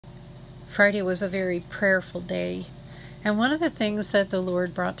Friday was a very prayerful day, and one of the things that the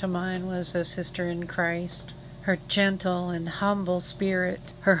Lord brought to mind was a sister in Christ, her gentle and humble spirit,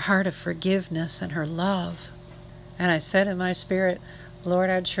 her heart of forgiveness, and her love. And I said in my spirit, Lord,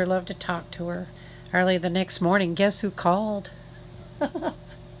 I'd sure love to talk to her. Early the next morning, guess who called?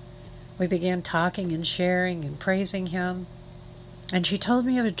 We began talking and sharing and praising Him. And she told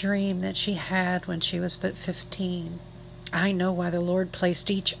me of a dream that she had when she was but 15. I know why the Lord placed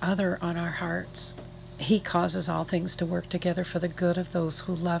each other on our hearts. He causes all things to work together for the good of those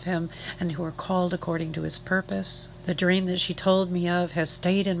who love Him and who are called according to His purpose. The dream that she told me of has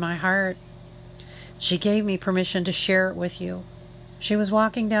stayed in my heart. She gave me permission to share it with you. She was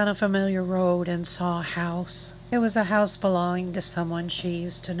walking down a familiar road and saw a house. It was a house belonging to someone she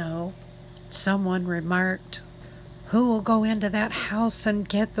used to know. Someone remarked, "Who will go into that house and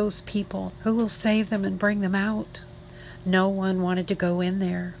get those people? Who will save them and bring them out?" No one wanted to go in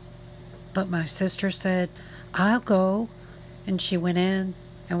there. But my sister said, "I'll go." And she went in.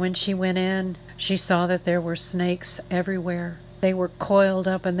 And when she went in, she saw that there were snakes everywhere. They were coiled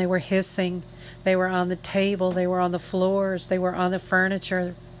up and they were hissing. They were on the table. They were on the floors. They were on the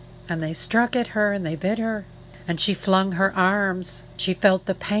furniture. And they struck at her and they bit her. And she flung her arms. She felt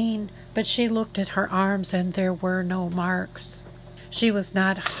the pain, but she looked at her arms and there were no marks. She was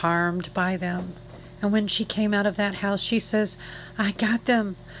not harmed by them. And when she came out of that house, she says, I got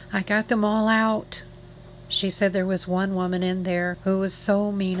them all out." She said there was one woman in there who was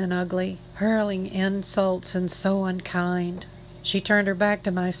so mean and ugly, hurling insults and so unkind. She turned her back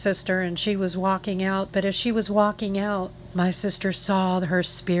to my sister and she was walking out, but as she was walking out, my sister saw her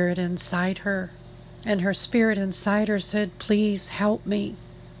spirit inside her. And her spirit inside her said, "Please help me.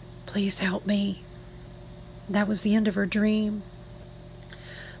 Please help me." That was the end of her dream.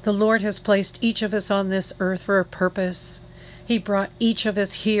 The Lord has placed each of us on this earth for a purpose. He brought each of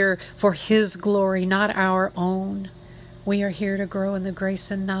us here for His glory, not our own. We are here to grow in the grace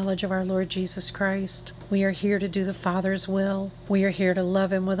and knowledge of our Lord Jesus Christ. We are here to do the Father's will. We are here to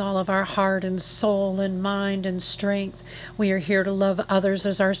love Him with all of our heart and soul and mind and strength. We are here to love others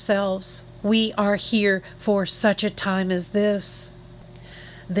as ourselves. We are here for such a time as this.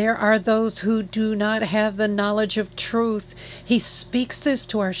 There are those who do not have the knowledge of truth. He speaks this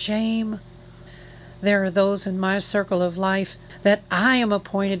to our shame. There are those in my circle of life that I am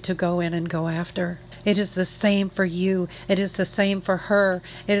appointed to go in and go after. It is the same for you. It is the same for her.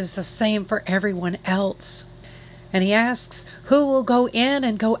 It is the same for everyone else. And He asks, who will go in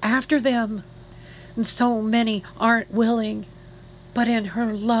and go after them? And so many aren't willing. But in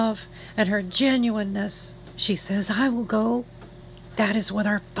her love and her genuineness, she says, I will go. That is what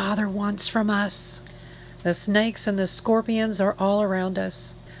our Father wants from us. The snakes and the scorpions are all around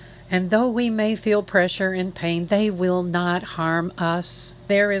us. And though we may feel pressure and pain, they will not harm us.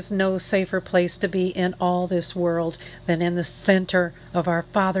 There is no safer place to be in all this world than in the center of our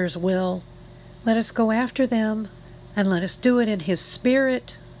Father's will. Let us go after them, and let us do it in His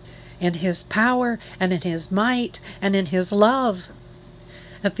Spirit, in His power, and in His might, and in His love.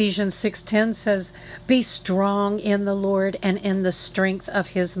 Ephesians 6:10 says, "Be strong in the Lord and in the strength of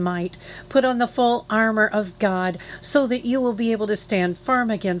His might. Put on the full armor of God so that you will be able to stand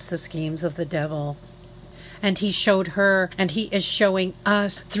firm against the schemes of the devil." And He showed her, and He is showing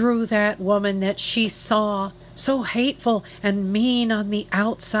us through that woman that she saw, so hateful and mean on the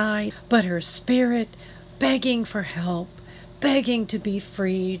outside, but her spirit begging for help, begging to be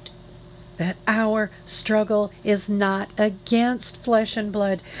freed. That our struggle is not against flesh and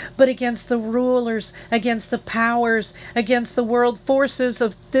blood, but against the rulers, against the powers, against the world forces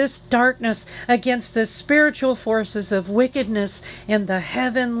of this darkness, against the spiritual forces of wickedness in the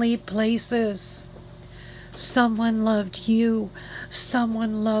heavenly places. Someone loved you.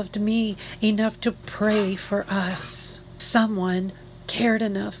 Someone loved me enough to pray for us. Someone cared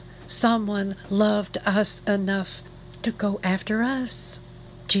enough. Someone loved us enough to go after us.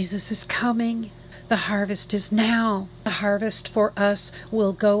 Jesus is coming. The harvest is now. The harvest for us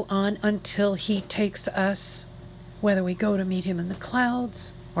will go on until He takes us. Whether we go to meet Him in the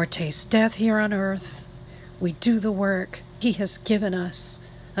clouds or taste death here on earth, we do the work He has given us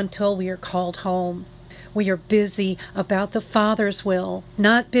until we are called home. We are busy about the Father's will,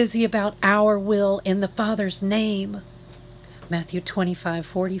 not busy about our will in the Father's name. Matthew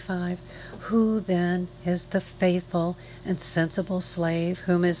 25:45. Who then is the faithful and sensible slave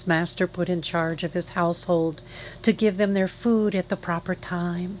whom his master put in charge of his household to give them their food at the proper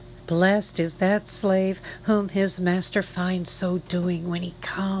time? Blessed is that slave whom his master finds so doing when he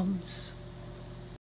comes.